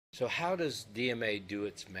So how does DMA do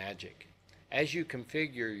its magic? As you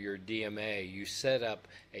configure your DMA, you set up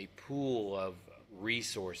a pool of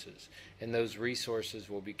resources, and those resources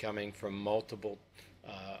will be coming from multiple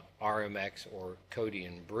RMX or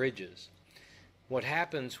Codian bridges. What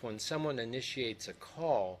happens when someone initiates a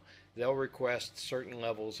call, they'll request certain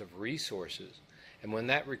levels of resources, and when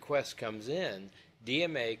that request comes in,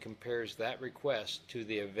 DMA compares that request to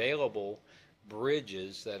the available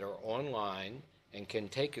bridges that are online and can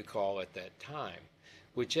take a call at that time.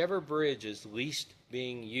 Whichever bridge is least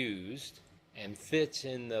being used and fits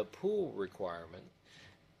in the pool requirement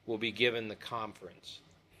will be given the conference.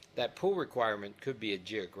 That pool requirement could be a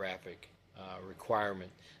geographic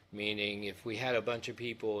requirement, meaning if we had a bunch of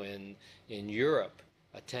people in Europe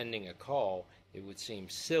attending a call, it would seem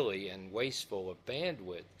silly and wasteful of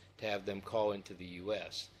bandwidth to have them call into the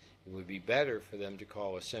US. It would be better for them to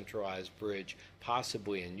call a centralized bridge,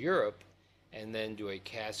 possibly in Europe, and then do a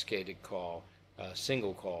cascaded call,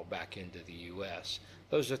 single call back into the US.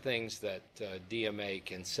 Those are things that DMA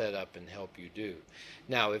can set up and help you do.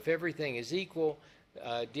 Now, if everything is equal,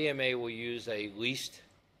 DMA will use a least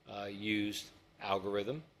used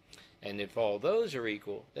algorithm, and if all those are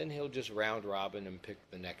equal, then he'll just round robin and pick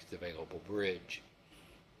the next available bridge.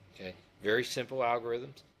 Okay, very simple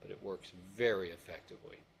algorithms, but it works very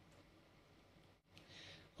effectively.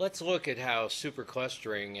 Let's look at how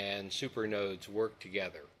superclustering and supernodes work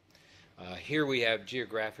together. Here we have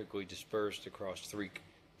geographically dispersed across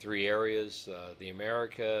three areas, the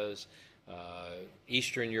Americas,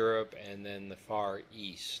 Eastern Europe, and then the Far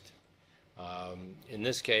East. In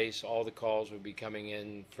this case, all the calls would be coming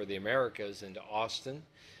in for the Americas into Austin.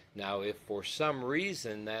 Now, if for some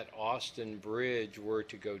reason that Austin bridge were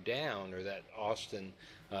to go down, or that Austin,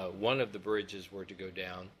 one of the bridges were to go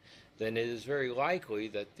down, then it is very likely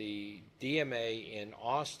that the DMA in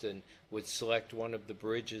Austin would select one of the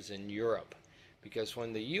bridges in Europe, because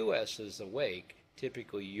when the US is awake,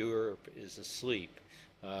 typically Europe is asleep.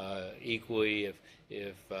 Equally,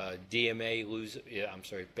 if Beijing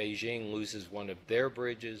loses one of their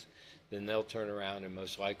bridges, then they'll turn around and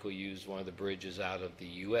most likely use one of the bridges out of the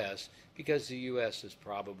US, because the US is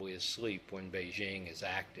probably asleep when Beijing is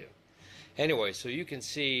active. Anyway, so you can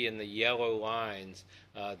see in the yellow lines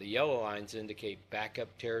indicate backup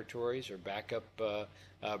territories or backup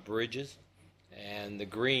bridges, and the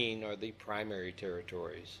green are the primary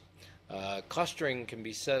territories. Clustering can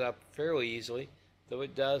be set up fairly easily, though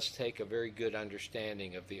it does take a very good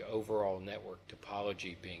understanding of the overall network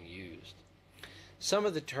topology being used. Some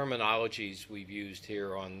of the terminologies we've used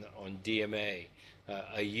here on DMA,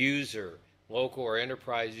 a user, local or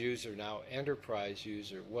enterprise user. Now, enterprise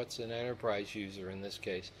user, what's an enterprise user in this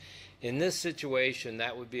case? In this situation,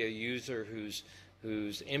 that would be a user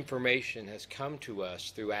whose information has come to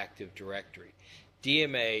us through Active Directory.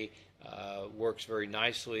 DMA works very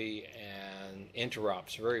nicely and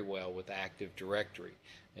interops very well with Active Directory.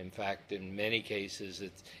 In fact, in many cases,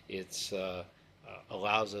 it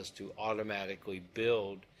allows us to automatically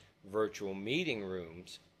build virtual meeting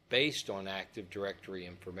rooms based on Active Directory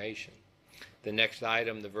information. The next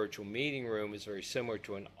item, the virtual meeting room, is very similar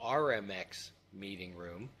to an RMX meeting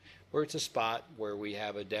room, where it's a spot where we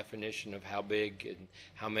have a definition of how big and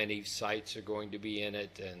how many sites are going to be in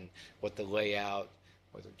it, and what the layout,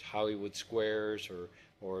 whether it's Hollywood Squares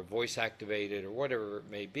or voice activated or whatever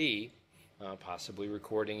it may be, possibly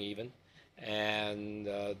recording even. And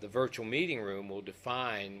the virtual meeting room will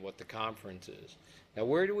define what the conference is. Now,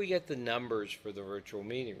 where do we get the numbers for the virtual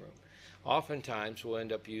meeting room? Oftentimes, we'll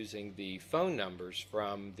end up using the phone numbers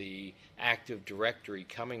from the Active Directory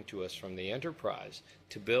coming to us from the enterprise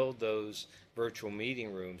to build those virtual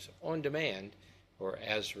meeting rooms on demand or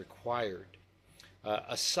as required.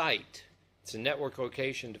 A site, it's a network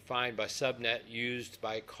location defined by subnet used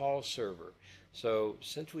by a call server. So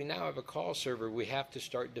since we now have a call server, we have to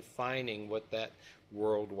start defining what that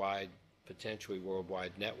worldwide, potentially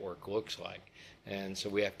worldwide network looks like. And so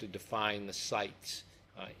we have to define the sites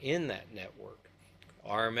in that network.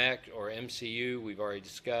 RMX or MCU, we've already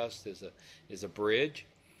discussed, is a bridge.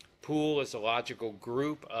 Pool is a logical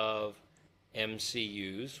group of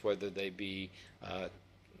MCUs, whether they be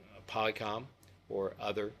Polycom or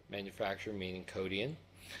other manufacturer, meaning Codian.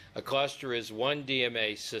 A cluster is one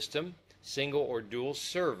DMA system, single or dual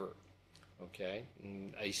server. Okay,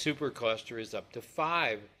 and a supercluster is up to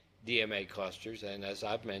 5 DMA clusters, and as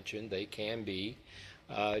I've mentioned, they can be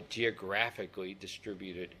geographically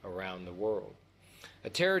distributed around the world. A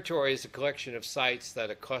territory is a collection of sites that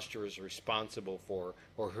a cluster is responsible for,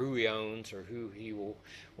 or who he owns, or who he will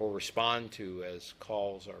respond to as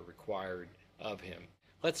calls are required of him.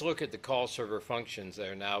 Let's look at the call server functions that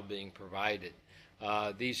are now being provided.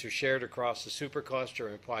 These are shared across the supercluster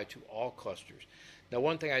and apply to all clusters. Now,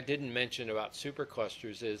 one thing I didn't mention about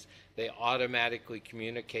superclusters is they automatically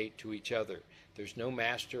communicate to each other. There's no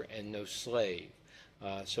master and no slave.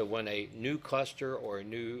 So when a new cluster or a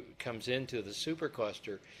new comes into the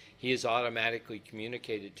supercluster, he is automatically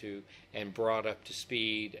communicated to and brought up to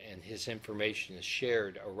speed, and his information is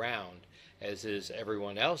shared around, as is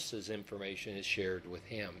everyone else's information is shared with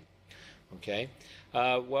him. Okay.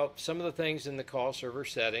 Well, some of the things in the call server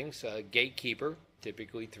settings, gatekeeper,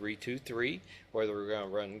 typically 323, whether we're going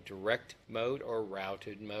to run direct mode or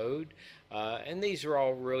routed mode. And these are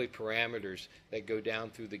all really parameters that go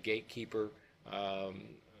down through the gatekeeper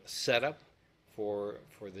setup for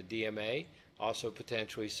the DMA. Also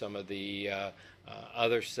potentially some of the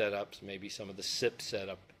other setups, maybe some of the SIP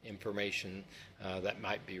setup information that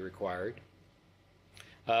might be required.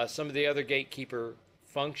 Some of the other gatekeeper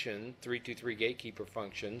function, 323 gatekeeper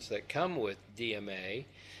functions that come with DMA,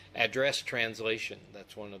 address translation.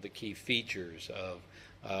 That's one of the key features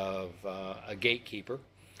of a gatekeeper.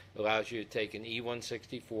 It allows you to take an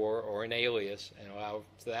E164 or an alias and allow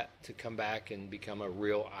that to come back and become a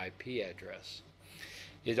real IP address.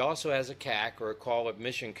 It also has a CAC, or a call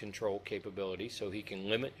admission control capability, so he can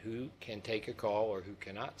limit who can take a call or who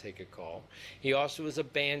cannot take a call. He also is a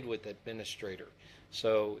bandwidth administrator.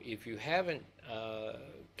 So if you haven't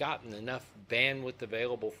gotten enough bandwidth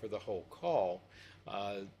available for the whole call,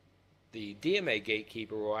 the DMA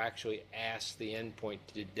gatekeeper will actually ask the endpoint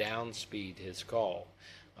to downspeed his call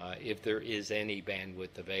if there is any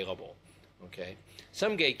bandwidth available. Okay.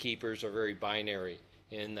 Some gatekeepers are very binary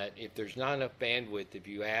in that if there's not enough bandwidth, if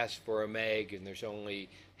you ask for a meg and there's only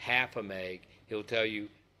half a meg, he'll tell you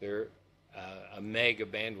a meg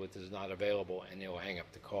of bandwidth is not available, and he'll hang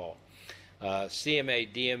up the call.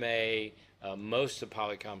 CMA, DMA, most of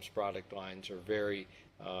Polycom's product lines are very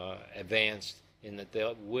advanced in that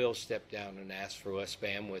they will step down and ask for less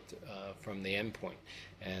bandwidth from the endpoint,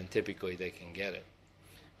 and typically they can get it.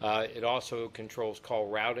 It also controls call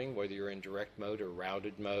routing, whether you're in direct mode or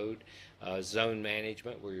routed mode, zone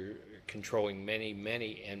management, where you're controlling many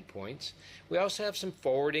endpoints. We also have some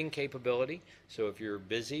forwarding capability, so if you're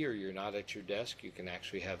busy or you're not at your desk, you can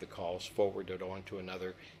actually have the calls forwarded on to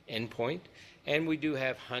another endpoint. And we do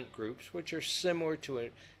have hunt groups, which are similar to an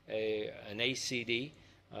ACD,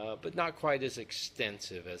 but not quite as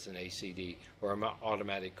extensive as an ACD or an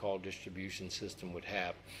automatic call distribution system would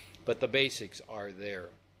have. But the basics are there.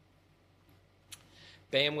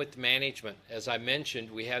 Bandwidth management. As I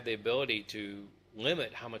mentioned, we have the ability to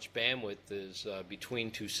limit how much bandwidth is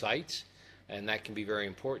between two sites, and that can be very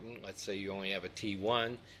important. Let's say you only have a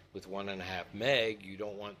T1 with 1.5 meg. You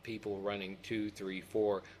don't want people running 2, 3,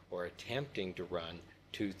 4, or attempting to run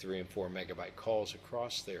 2, 3, and 4 megabyte calls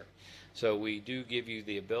across there. So we do give you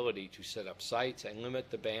the ability to set up sites and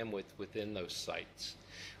limit the bandwidth within those sites.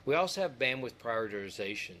 We also have bandwidth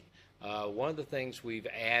prioritization. One of the things we've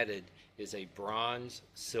added is a bronze,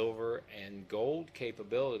 silver, and gold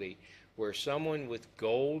capability, where someone with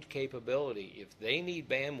gold capability, if they need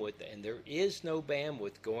bandwidth and there is no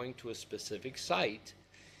bandwidth going to a specific site,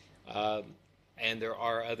 and there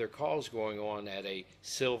are other calls going on at a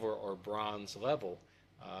silver or bronze level,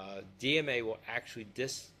 DMA will actually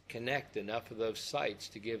disconnect enough of those sites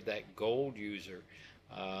to give that gold user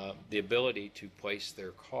the ability to place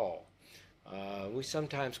their call. We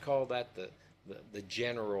sometimes call that the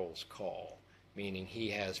general's call, meaning he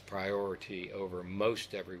has priority over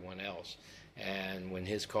most everyone else. And when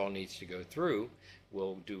his call needs to go through,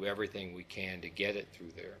 we'll do everything we can to get it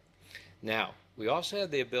through there. Now, we also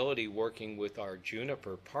have the ability, working with our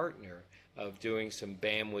Juniper partner, of doing some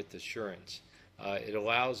bandwidth assurance. It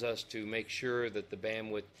allows us to make sure that the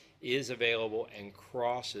bandwidth is available and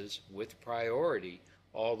crosses with priority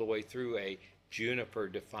all the way through a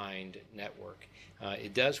Juniper-defined network.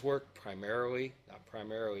 It does work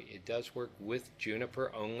it does work with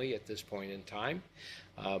Juniper only at this point in time,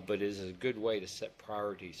 but it is a good way to set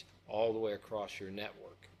priorities all the way across your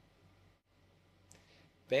network.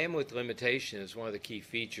 Bandwidth limitation is one of the key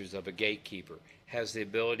features of a gatekeeper. It has the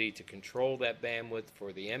ability to control that bandwidth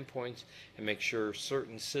for the endpoints and make sure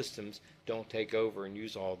certain systems don't take over and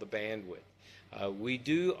use all the bandwidth. We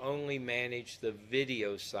do only manage the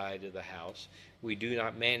video side of the house. We do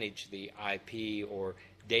not manage the IP or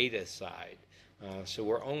data side. So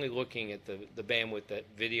we're only looking at the bandwidth that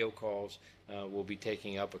video calls will be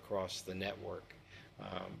taking up across the network.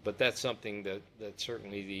 But that's something that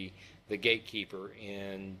certainly the gatekeeper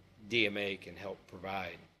in DMA can help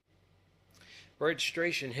provide.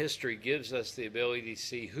 Registration history gives us the ability to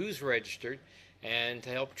see who's registered and to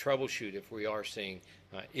help troubleshoot if we are seeing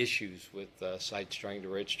issues with sites trying to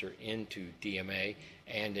register into DMA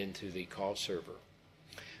and into the call server.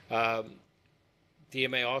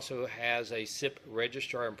 DMA also has a SIP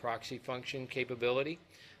registrar and proxy function capability.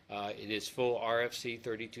 It is full RFC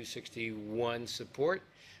 3261 support.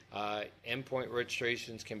 Endpoint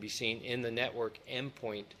registrations can be seen in the network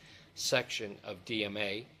endpoint section of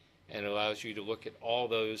DMA, and allows you to look at all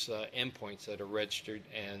those endpoints that are registered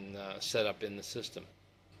and set up in the system.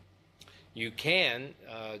 You can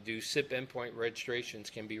do SIP endpoint registrations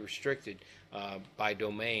can be restricted by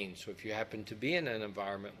domain. So if you happen to be in an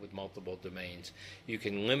environment with multiple domains, you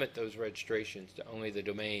can limit those registrations to only the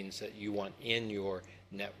domains that you want in your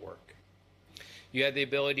network. You have the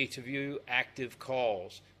ability to view active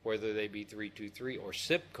calls, whether they be 323 or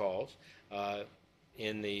SIP calls,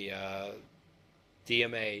 in the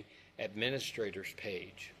DMA administrators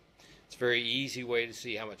page. It's a very easy way to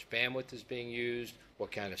see how much bandwidth is being used,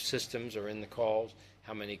 what kind of systems are in the calls,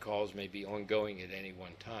 how many calls may be ongoing at any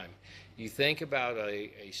one time. You think about a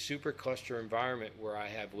supercluster environment where I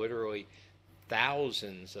have literally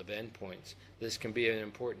thousands of endpoints. This can be an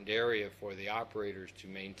important area for the operators to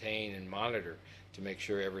maintain and monitor to make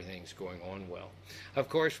sure everything's going on well. Of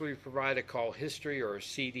course, we provide a call history, or a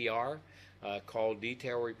CDR, call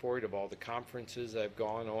detail report of all the conferences that have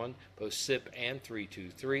gone on, both SIP and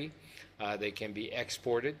 323. They can be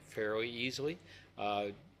exported fairly easily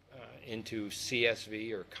into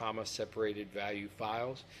CSV or comma separated value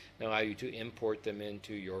files, and allow you to import them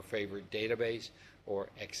into your favorite database or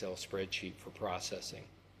Excel spreadsheet for processing.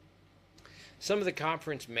 Some of the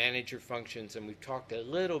conference manager functions, and we've talked a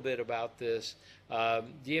little bit about this.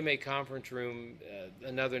 DMA conference room,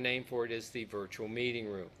 another name for it is the virtual meeting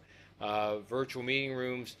room. Virtual meeting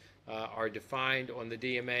rooms are defined on the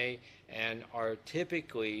DMA and are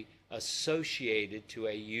typically associated to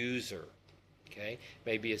a user. Okay,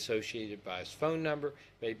 may be associated by his phone number,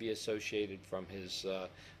 may be associated from his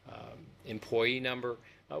employee number,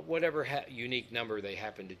 whatever unique number they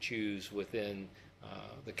happen to choose within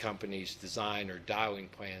the company's design or dialing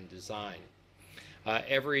plan design.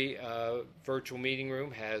 Every virtual meeting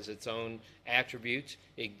room has its own attributes.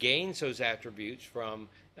 It gains those attributes from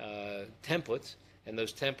templates, and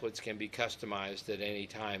those templates can be customized at any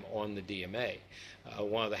time on the DMA.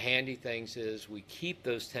 One of the handy things is we keep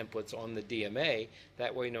those templates on the DMA.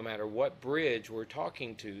 That way, no matter what bridge we're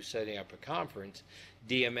talking to setting up a conference,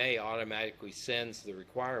 DMA automatically sends the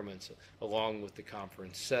requirements along with the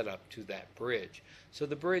conference setup to that bridge. So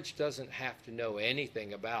the bridge doesn't have to know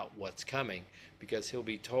anything about what's coming, because he'll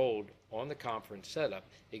be told on the conference setup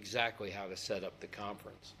exactly how to set up the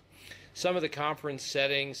conference. Some of the conference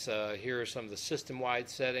settings, here are some of the system-wide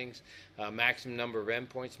settings. Maximum number of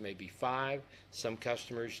endpoints may be 5. Some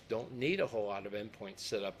customers don't need a whole lot of endpoints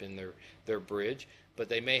set up in their bridge, but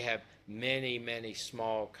they may have many, many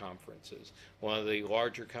small conferences. One of the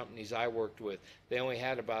larger companies I worked with, they only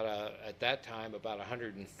had at that time, about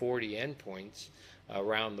 140 endpoints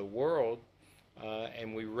around the world,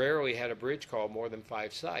 and we rarely had a bridge call more than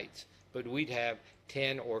 5 sites, but we'd have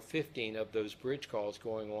 10 or 15 of those bridge calls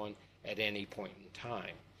going on at any point in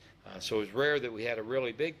time. So it was rare that we had a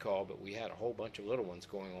really big call, but we had a whole bunch of little ones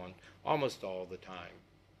going on almost all the time.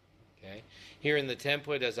 Okay. Here in the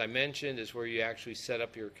template, as I mentioned, is where you actually set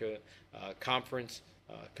up your conference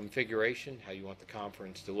configuration, how you want the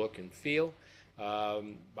conference to look and feel.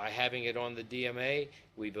 By having it on the DMA,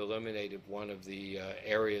 we've eliminated one of the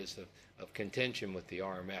areas of contention with the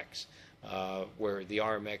RMX, where the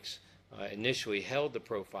RMX initially held the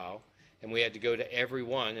profile, and we had to go to every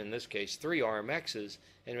one, in this case 3 RMXs,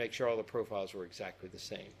 and make sure all the profiles were exactly the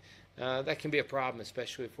same. That can be a problem,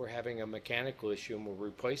 especially if we're having a mechanical issue and we're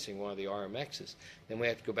replacing one of the RMXs. Then we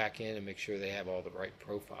have to go back in and make sure they have all the right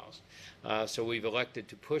profiles. So we've elected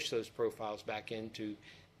to push those profiles back into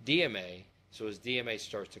DMA, so as DMA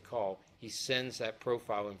starts to call, he sends that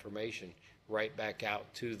profile information right back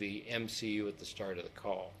out to the MCU at the start of the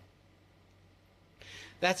call.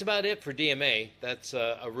 That's about it for DMA. That's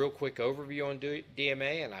a real quick overview on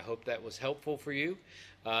DMA, and I hope that was helpful for you.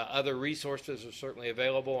 Other resources are certainly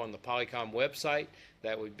available on the Polycom website.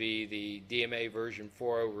 That would be the DMA version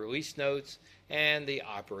 4.0 release notes and the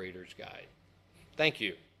operator's guide. Thank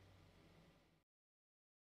you.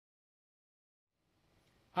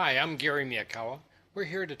 Hi, I'm Gary Miyakawa. We're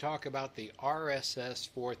here to talk about the RSS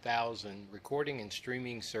 4000 recording and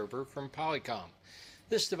streaming server from Polycom.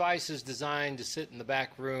 This device is designed to sit in the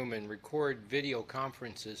back room and record video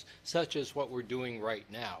conferences such as what we're doing right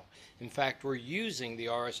now. In fact, we're using the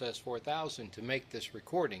RSS 4000 to make this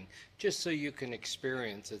recording just so you can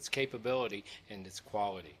experience its capability and its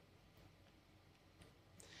quality.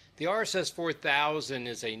 The RSS 4000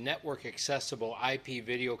 is a network accessible IP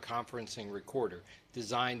video conferencing recorder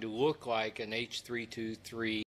designed to look like an H.323